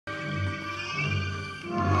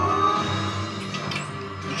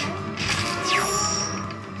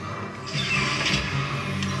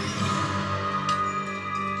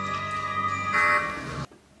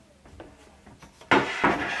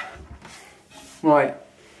Right,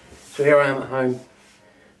 so here I am at home.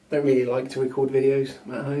 Don't really like to record videos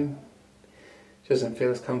at home. It doesn't feel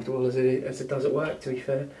as comfortable as it does at work, to be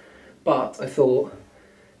fair. But I thought,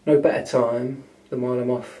 no better time than while I'm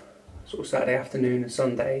off sort of Saturday afternoon and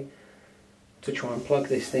Sunday to try and plug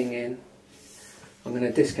this thing in. I'm going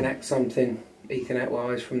to disconnect something Ethernet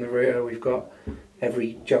wise from the router. We've got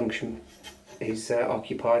every junction is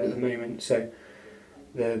occupied at the moment, so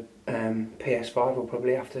the PS5 will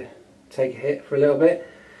probably have to take a hit for a little bit,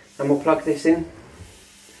 and we'll plug this in,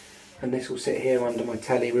 and this will sit here under my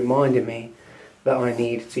telly reminding me that I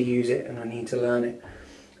need to use it and I need to learn it.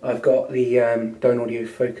 I've got the Done Audio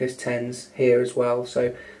Focus 10s here as well,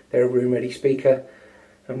 so they're a room ready speaker,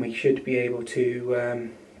 and we should be able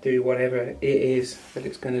to do whatever it is that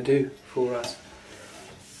it's going to do for us.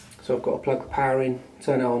 So I've got to plug the power in,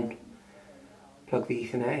 turn it on, plug the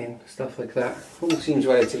Ethernet in, stuff like that. All seems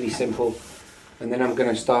relatively simple, and then I'm going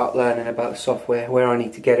to start learning about the software, where I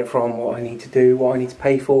need to get it from, what I need to do, what I need to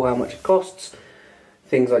pay for, how much it costs,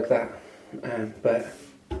 things like that. But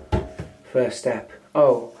first step,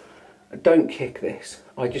 oh, don't kick this.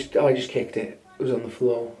 I just kicked it. It was on the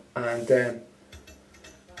floor, and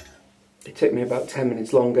it took me about 10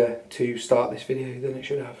 minutes longer to start this video than it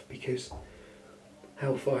should have, because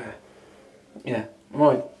hellfire. Yeah,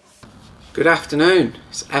 right. Good afternoon.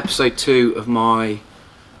 It's episode 2 of my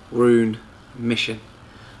Roon mission.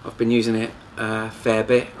 I've been using it a fair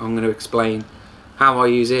bit. I'm going to explain how I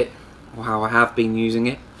use it, or how I have been using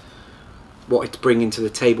it, what it's bringing to the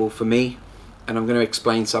table for me, and I'm going to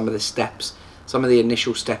explain some of the steps, some of the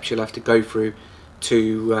initial steps you'll have to go through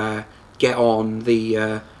to get on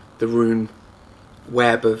the Roon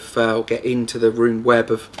web of, or get into the Roon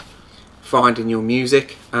web of finding your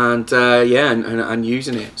music, and yeah, and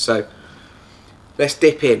using it. So let's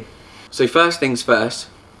dip in. So first things first,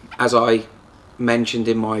 as I mentioned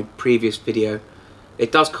in my previous video,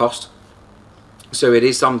 it does cost. So it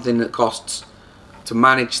is something that costs to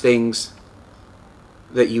manage things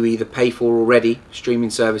that you either pay for already, streaming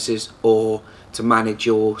services, or to manage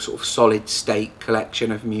your sort of solid state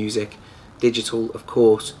collection of music, digital of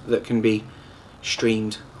course, that can be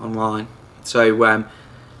streamed online. So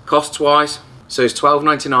costs wise, so it's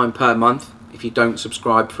 $12.99 per month if you don't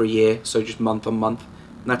subscribe for a year, so just month on month,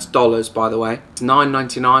 and that's dollars, by the way. It's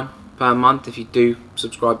 $9.99 per month if you do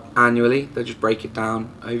subscribe annually. They'll just break it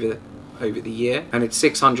down over the year, and it's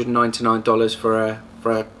 $699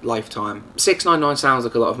 for a lifetime. $6.99 sounds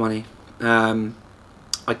like a lot of money.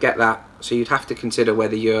 I get that. So you'd have to consider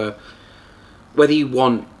whether you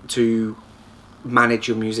want to manage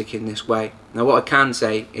your music in this way. Now, what I can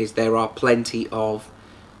say is there are plenty of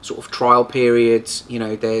sort of trial periods. You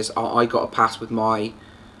know, I got a pass with my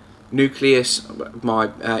Nucleus, my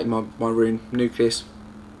Roon Nucleus,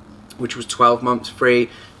 which was 12 months free.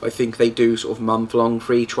 I think they do sort of month-long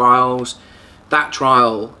free trials. That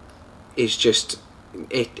trial is just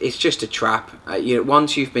it's just a trap. You know,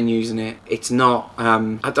 once you've been using it, it's not.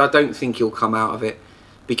 I don't think you'll come out of it,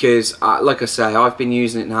 because like I say, I've been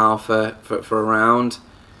using it now for around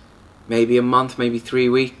maybe a month, maybe 3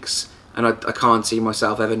 weeks, and I can't see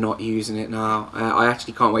myself ever not using it now. I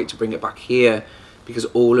actually can't wait to bring it back here, because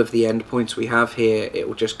all of the endpoints we have here, it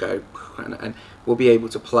will just go, and we'll be able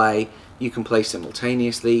to play. You can play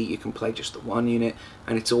simultaneously, you can play just the one unit,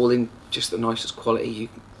 and it's all in just the nicest quality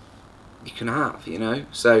you can have, you know.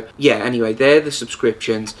 So yeah, anyway, they're the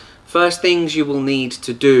subscriptions. First things you will need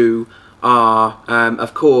to do are,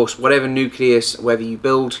 of course, whatever Nucleus, whether you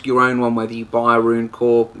build your own one, whether you buy a Roon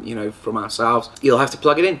Core, you know, from ourselves, you'll have to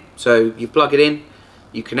plug it in. So you plug it in,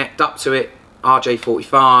 you connect up to it,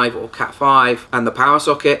 RJ45 or Cat5, and the power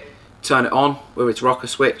socket, turn it on, whether it's rocker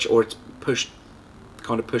switch or it's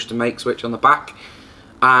kind of push to make switch on the back,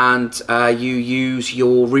 and you use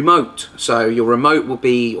your remote. So your remote will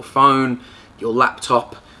be your phone, your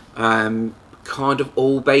laptop, kind of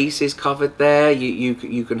all bases covered there. You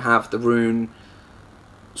can have the Roon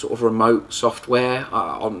sort of remote software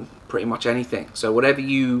on pretty much anything. So however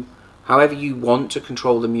you want to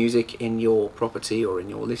control the music in your property or in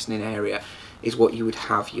your listening area is what you would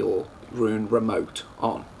have your Roon remote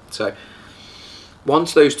on. So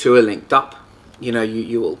once those two are linked up, you know,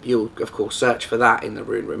 you'll of course search for that in the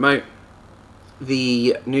Roon remote.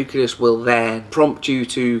 The Nucleus will then prompt you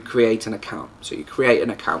to create an account. So you create an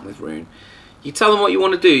account with Roon. You tell them what you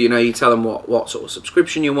want to do. You know, you tell them what sort of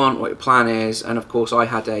subscription you want, what your plan is, and of course I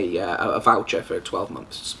had a voucher for 12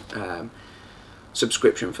 months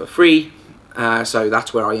subscription for free. So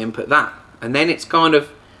that's where I input that, and then it's kind of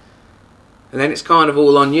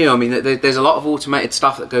all on you. I mean, there's a lot of automated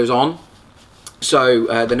stuff that goes on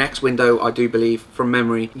So the next window, I do believe from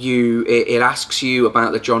memory, it asks you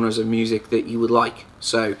about the genres of music that you would like.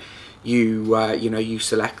 So you know, you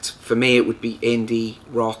select. For me, it would be indie,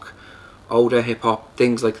 rock, older hip hop,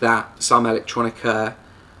 things like that. Some electronica,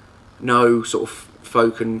 no sort of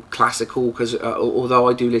folk and classical, because although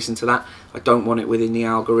I do listen to that, I don't want it within the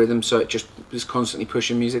algorithm, so it just is constantly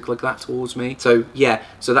pushing music like that towards me. So yeah,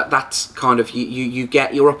 so that's kind of, you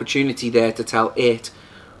get your opportunity there to tell it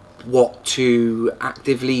what to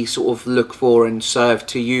actively sort of look for and serve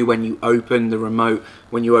to you when you open the remote,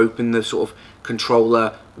 when you open the sort of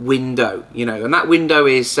controller window, you know. And that window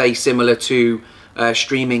is, say, similar to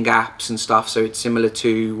streaming apps and stuff, so it's similar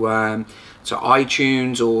to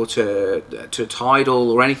iTunes or to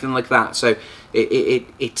Tidal or anything like that. So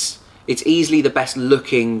it's easily the best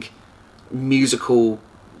looking musical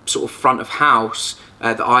sort of front of house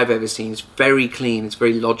that I've ever seen. It's very clean, it's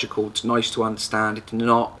very logical, it's nice to understand.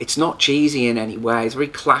 It's not cheesy in any way. It's a very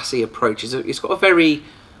classy approach. It's got a very,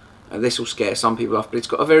 this will scare some people off, but it's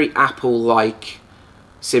got a very Apple-like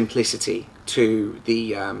simplicity to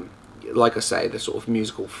the like I say, the sort of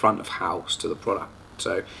musical front of house to the product.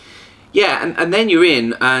 So yeah, and then you're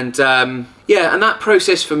in, and yeah, and that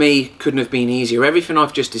process for me couldn't have been easier. Everything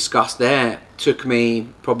I've just discussed there took me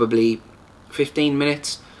probably 15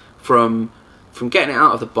 minutes from getting it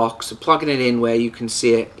out of the box to plugging it in where you can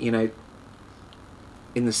see it, you know,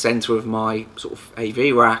 in the center of my sort of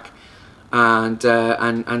AV rack,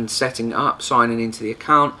 and setting it up, signing into the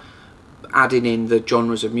account, adding in the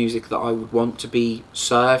genres of music that I would want to be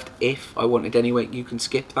served if I wanted anyway. You can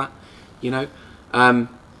skip that, you know.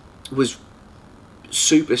 Was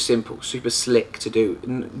super simple, super slick to do.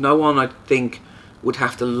 No one, I think, would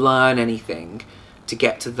have to learn anything to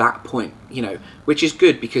get to that point, you know, which is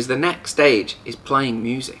good, because the next stage is playing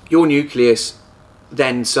music. Your Nucleus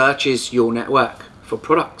then searches your network for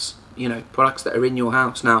products, you know, products that are in your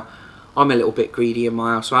house. Now, I'm a little bit greedy in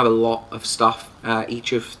my house, so I have a lot of stuff.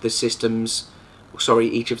 Each of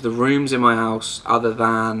the rooms in my house, other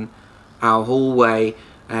than our hallway,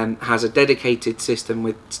 has a dedicated system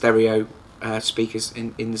with stereo speakers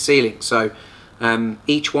in the ceiling. So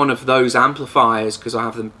each one of those amplifiers, because I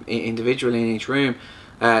have them individually in each room,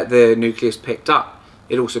 the Nucleus picked up.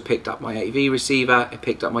 It also picked up my AV receiver, it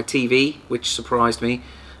picked up my TV, which surprised me,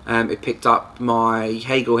 it picked up my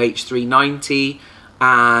Hagel H390,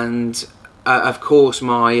 and of course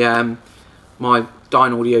my my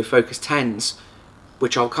Dynaudio Focus 10s,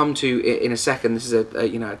 which I'll come to in a second. This is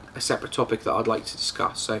you know, a separate topic that I'd like to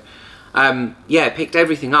discuss. So yeah, it picked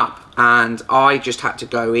everything up, and I just had to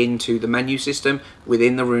go into the menu system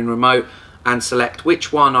within the Roon remote and select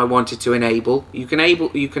which one I wanted to enable. You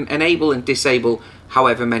can enable and disable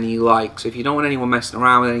however many you like. So if you don't want anyone messing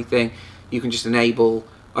around with anything, you can just enable,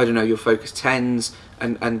 I don't know, your Focus 10s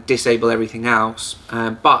and disable everything else.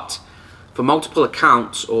 But for multiple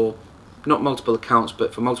accounts, or not multiple accounts,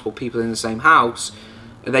 but for multiple people in the same house,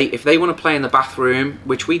 if they want to play in the bathroom,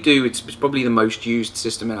 which we do, it's probably the most used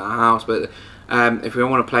system in our house, but if we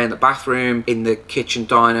want to play in the bathroom, in the kitchen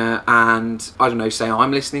diner, and I don't know, say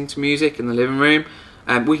I'm listening to music in the living room,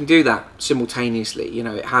 we can do that simultaneously. You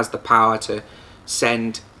know, it has the power to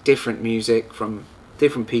send different music from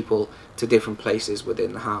different people to different places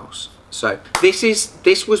within the house. So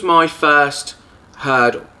this was my first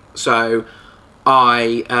hurdle. So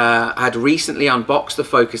I had recently unboxed the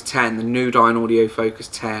Focus 10, the new Dynaudio Focus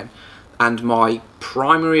 10, and my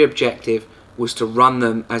primary objective was to run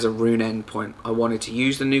them as a Roon endpoint. I wanted to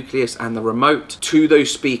use the Nucleus and the remote to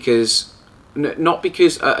those speakers, not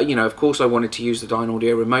because, you know, of course I wanted to use the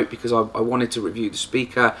Dynaudio remote because I wanted to review the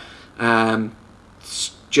speaker,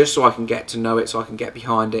 just so I can get to know it, so I can get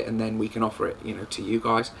behind it, and then we can offer it, you know, to you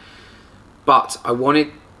guys. But I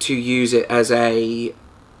wanted to use it as a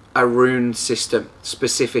Roon system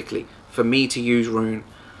specifically, for me to use Roon,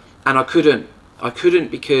 and I couldn't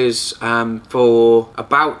because for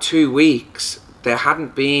about 2 weeks there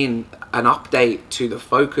hadn't been an update to the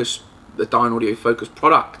Dynaudio Focus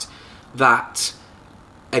product that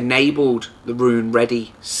enabled the Roon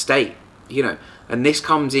ready state, you know. And this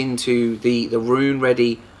comes into the Roon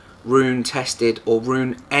ready, Roon tested, or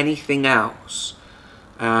Roon anything else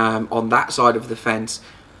on that side of the fence.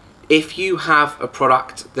 If you have a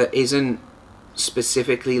product that isn't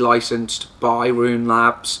specifically licensed by Roon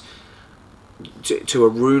Labs to a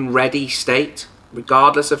Roon ready state,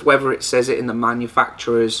 regardless of whether it says it in the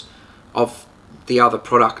manufacturers of the other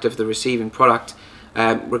product, of the receiving product,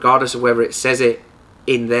 regardless of whether it says it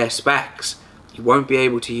in their specs, you won't be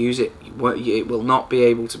able to use it. It will not be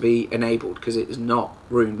able to be enabled because it is not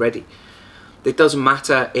Roon ready. It doesn't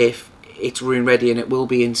matter if it's Roon ready and it will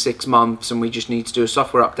be in 6 months and we just need to do a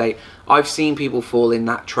software update. I've seen people fall in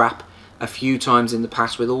that trap a few times in the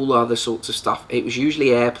past with all other sorts of stuff. It was usually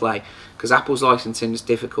AirPlay, because Apple's licensing is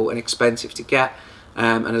difficult and expensive to get,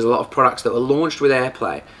 and there's a lot of products that were launched with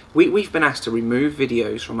AirPlay. We've been asked to remove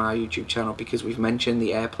videos from our YouTube channel because we've mentioned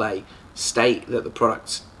the AirPlay state that the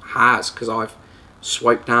product has, because I've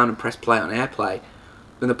swiped down and pressed play on AirPlay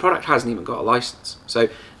and the product hasn't even got a license. So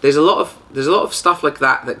there's a lot of stuff like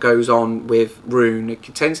that that goes on with Roon. It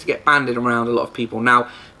tends to get banded around a lot of people. Now,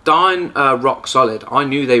 Dying rock solid. I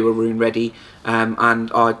knew they were Roon ready,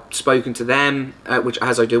 and I'd spoken to them, which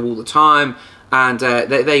as I do all the time, and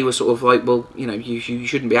they were sort of like, well, you know, you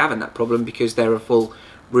shouldn't be having that problem because they're a full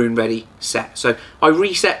Roon ready set. So I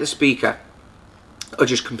reset the speaker. I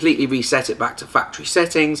just completely reset it back to factory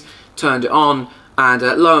settings, turned it on, and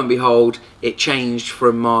lo and behold, it changed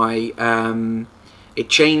from my it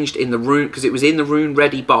changed in the Roon, because it was in the Roon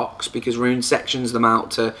ready box, because Roon sections them out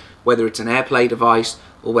to whether it's an AirPlay device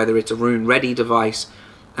or whether it's a Roon ready device.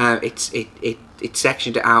 It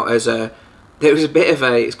sectioned it out as a, there was a bit of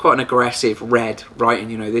a, it's quite an aggressive red writing,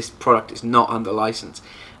 you know, this product is not under license,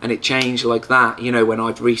 and it changed like that, you know, when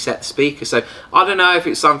I'd reset the speaker. So I don't know if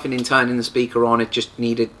it's something in turning the speaker on, it just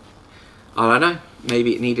needed, I don't know,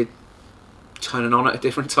 maybe it needed turning on at a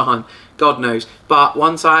different time, God knows. But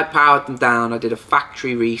once I had powered them down, I did a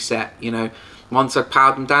factory reset, you know. Once I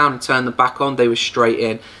powered them down and turned them back on, they were straight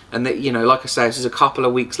in. And they, you know, like I say, this is a couple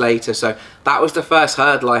of weeks later, so that was the first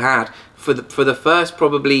hurdle I had for the first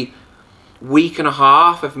probably week and a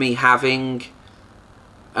half of me having,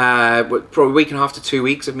 probably a week and a half to 2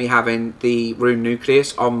 weeks of me having the Roon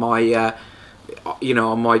Nucleus on my, you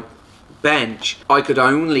know, on my bench. I could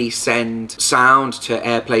only send sound to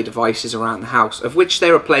AirPlay devices around the house, of which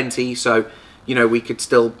there are plenty, so, you know, we could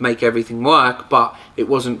still make everything work, but it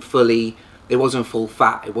wasn't fully, it wasn't full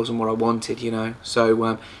fat, it wasn't what I wanted, you know.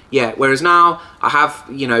 So yeah, whereas now I have,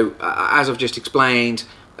 you know, as I've just explained,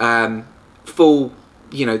 full,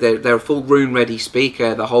 you know, they're a full Roon ready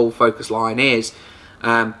speaker, the whole focus line is,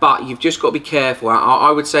 but you've just got to be careful.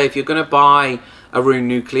 I would say if you're going to buy a Roon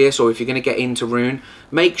Nucleus, or if you're going to get into Roon,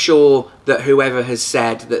 make sure that whoever has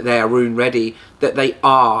said that they are Roon ready, that they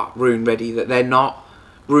are Roon ready, that they're not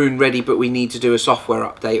Roon ready but we need to do a software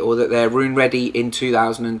update, or that they're Roon ready in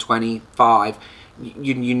 2025.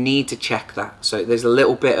 You need to check that. So there's a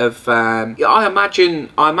little bit of I imagine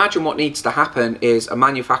what needs to happen is a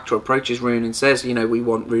manufacturer approaches Roon and says, you know, we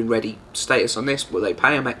want Roon ready status on this. Well, they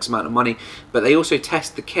pay them X amount of money, but they also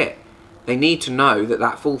test the kit. They need to know that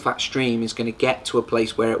that full fat stream is going to get to a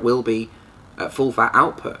place where it will be full fat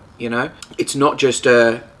output, you know. It's not just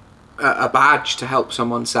a badge to help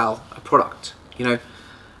someone sell a product, you know.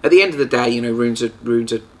 At the end of the day, you know, Roon's a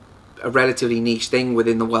relatively niche thing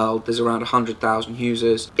within the world. There's around 100,000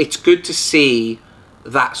 users. It's good to see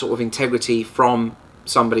that sort of integrity from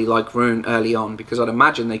somebody like Roon early on, because I'd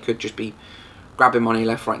imagine they could just be grabbing money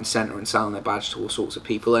left, right and centre and selling their badge to all sorts of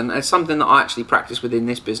people, and it's something that I actually practice within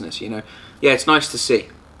this business, you know. Yeah, it's nice to see.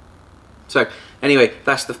 So anyway,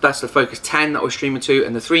 that's the Focus 10 that I was streaming to,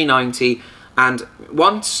 and the 390. And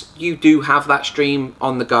once you do have that stream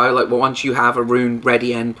on the go, like, well, once you have a Roon ready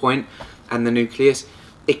endpoint and the Nucleus,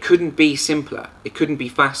 it couldn't be simpler, it couldn't be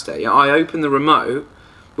faster. You know, I open the remote,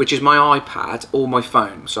 which is my iPad or my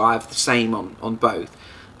phone, so I have the same on both.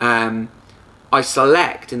 I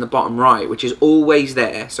select in the bottom right, which is always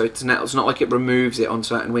there, so it's not like it removes it on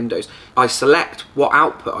certain windows. I select what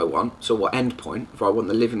output I want, so what endpoint, if I want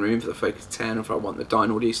the living room for the Focus 10, if I want the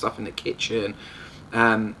Dying Audio stuff in the kitchen,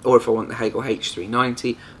 or if I want the Hagel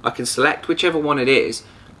H390, I can select whichever one it is,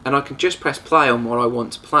 and I can just press play on what I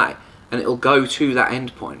want to play, and it'll go to that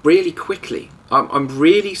endpoint really quickly. I'm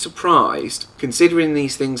really surprised, considering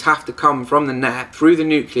these things have to come from the net through the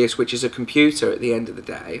Nucleus, which is a computer at the end of the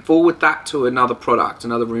day, forward that to another product,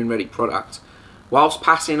 another Roon ready product, whilst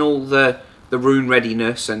passing all the Roon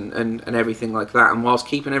readiness and everything like that, and whilst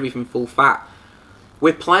keeping everything full fat.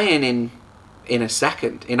 We're playing in a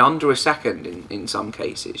second, in under a second in some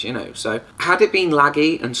cases, you know. So had it been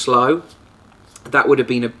laggy and slow, that would have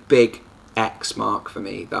been a big X mark for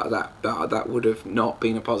me. That would have not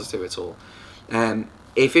been a positive at all.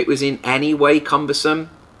 If it was in any way cumbersome,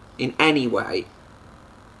 in any way,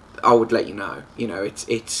 I would let you know. You know,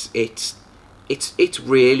 it's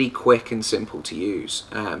really quick and simple to use.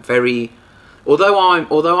 Although I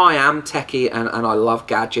am techie and I love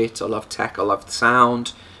gadgets, I love tech, I love the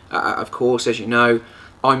sound. Of course, as you know,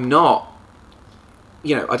 I'm not.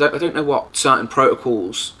 You know, I don't know what certain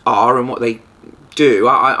protocols are and what they do.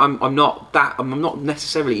 I'm not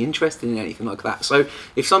necessarily interested in anything like that. So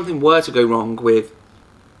if something were to go wrong with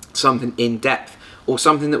something in depth, or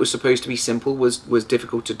something that was supposed to be simple was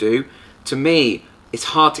difficult to do, to me, it's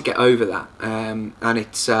hard to get over that, and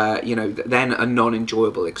it's you know, then a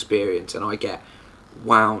non-enjoyable experience, and I get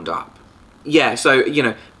wound up. Yeah, so, you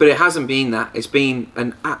know, but it hasn't been that. It's been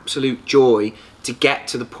an absolute joy to get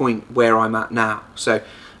to the point where I'm at now. So,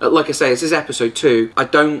 like I say, this is episode 2.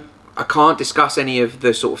 I can't discuss any of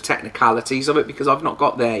the sort of technicalities of it because I've not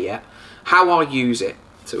got there yet. How I use it,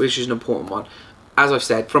 so which is an important one, as I've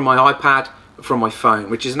said, from my iPad, from my phone,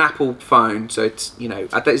 which is an Apple phone, so it's, you know,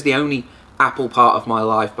 that is the only Apple part of my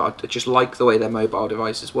life, but I just like the way their mobile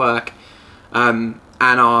devices work. And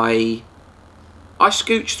I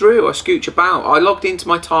scooch through, I scooch about. I logged into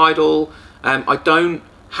my Tidal. I don't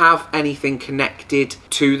have anything connected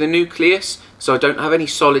to the Nucleus, so I don't have any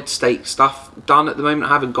solid state stuff done at the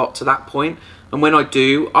moment. I haven't got to that point, and when I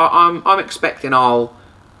do, I'm expecting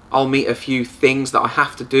I'll meet a few things that I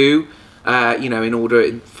have to do, you know, in order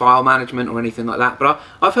in file management or anything like that. But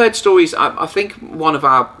I've heard stories. I think one of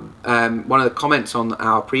the comments on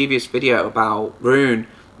our previous video about Roon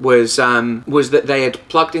was that they had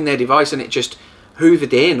plugged in their device and it just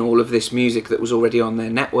hoovered in all of this music that was already on their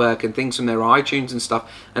network and things from their iTunes and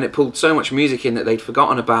stuff, and it pulled so much music in that they'd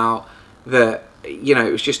forgotten about, that, you know,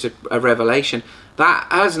 it was just a revelation. That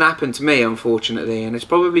hasn't happened to me, unfortunately, and it's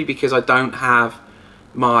probably because I don't have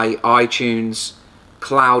my iTunes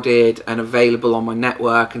clouded and available on my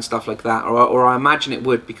network and stuff like that, or I imagine it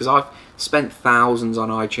would, because I've spent thousands on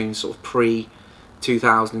iTunes sort of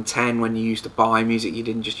pre-2010, when you used to buy music, you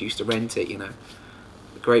didn't just used to rent it, you know.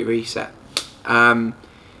 Great reset.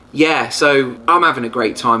 Yeah, so I'm having a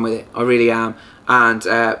great time with it, I really am, and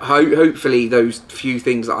hopefully those few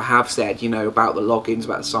things that I have said, you know, about the logins,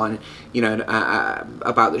 about the sign, you know,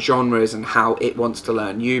 about the genres and how it wants to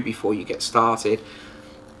learn you before you get started,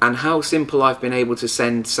 and how simple I've been able to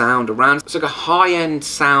send sound around. It's like a high-end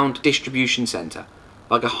sound distribution center,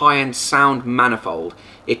 like a high-end sound manifold.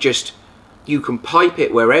 It just, you can pipe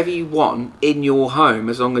it wherever you want in your home,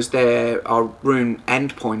 as long as there are Roon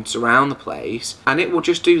endpoints around the place, and it will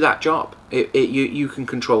just do that job. You can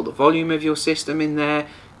control the volume of your system in there,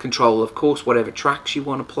 control, of course, whatever tracks you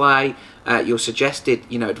want to play, your suggested,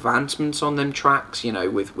 you know, advancements on them tracks, you know,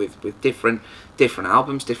 with different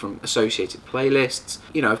albums, different associated playlists.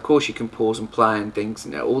 You know, of course, you can pause and play and things,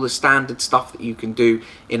 you know, all the standard stuff that you can do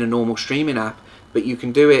in a normal streaming app, but you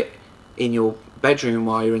can do it in your bedroom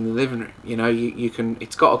while you're in the living room. You know, you can,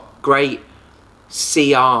 it's got a great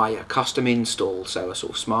CI, a custom install, so a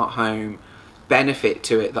sort of smart home benefit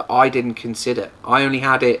to it that I didn't consider. I only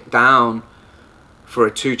had it down for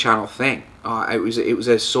a 2-channel thing. It was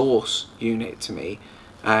a source unit to me,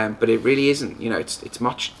 but it really isn't. You know, it's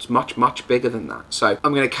much bigger than that. So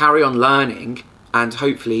I'm going to carry on learning and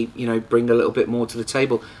hopefully, you know, bring a little bit more to the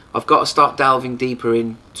table. I've got to start delving deeper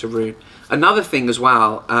into Roon. Another thing as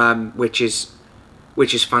well, which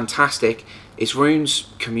is fantastic, is Roon's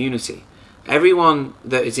community. Everyone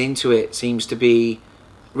that is into it seems to be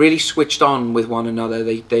really switched on with one another.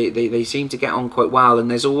 They seem to get on quite well, and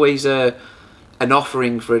there's always an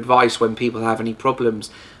offering for advice when people have any problems.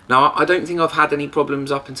 Now, I don't think I've had any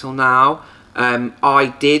problems up until now.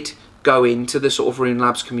 I did go into the sort of Roon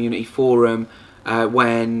Labs community forum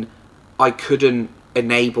when I couldn't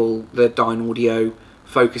enable the Dynaudio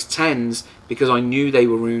Focus 10s because I knew they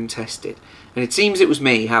were Roon tested, and it seems it was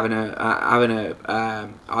me having a I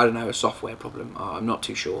don't know, a software problem. I'm not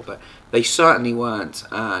too sure, but they certainly weren't,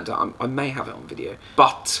 and I may have it on video.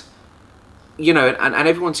 But you know, and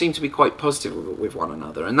everyone seemed to be quite positive with one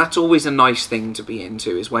another, and that's always a nice thing to be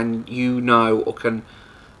into, is when you know or can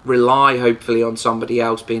rely hopefully on somebody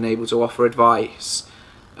else being able to offer advice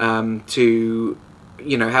to,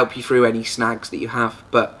 you know, help you through any snags that you have.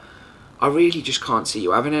 But I really just can't see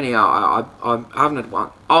you having any. I haven't had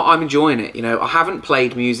one. I'm enjoying it, you know. I haven't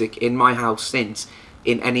played music in my house since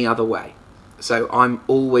in any other way, so I'm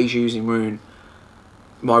always using Roon.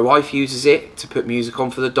 My wife uses it to put music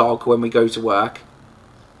on for the dog when we go to work.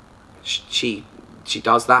 She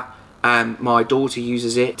does that. My daughter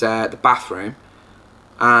uses it the bathroom,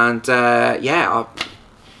 and yeah,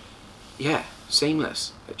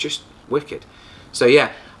 seamless. Just wicked. So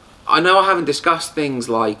yeah, I know I haven't discussed things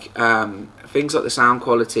like the sound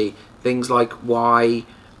quality, things like why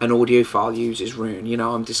an audiophile uses Roon. You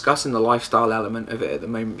know, I'm discussing the lifestyle element of it at the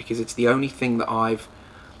moment because it's the only thing that I've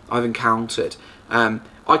encountered.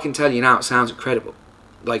 I can tell you now it sounds incredible,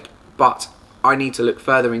 like, but I need to look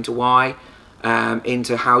further into why,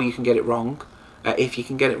 into how you can get it wrong, if you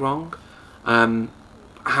can get it wrong,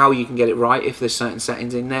 how you can get it right if there's certain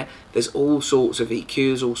settings in there. There's all sorts of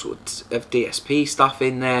EQs, all sorts of DSP stuff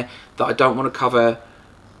in there that I don't want to cover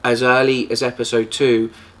as early as episode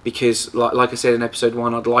 2, because like I said in episode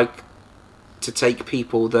 1, I'd like to take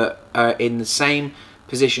people that are in the same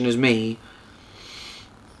position as me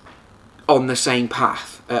on the same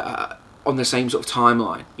path, on the same sort of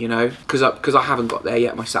timeline, you know, because I haven't got there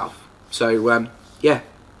yet myself. So yeah,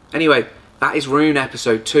 anyway, that is Roon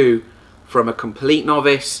episode 2, from a complete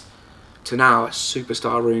novice to now a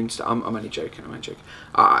superstar Roon star. I'm only joking,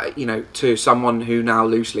 you know, to someone who now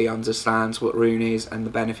loosely understands what Roon is and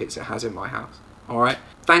the benefits it has in my house. Alright,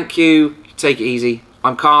 thank you, take it easy.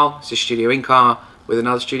 I'm Carl, it's a Studio In Car with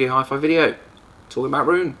another Studio Hi-Fi video talking about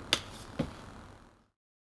Roon.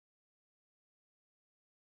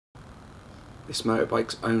 This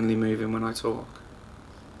motorbike's only moving when I talk.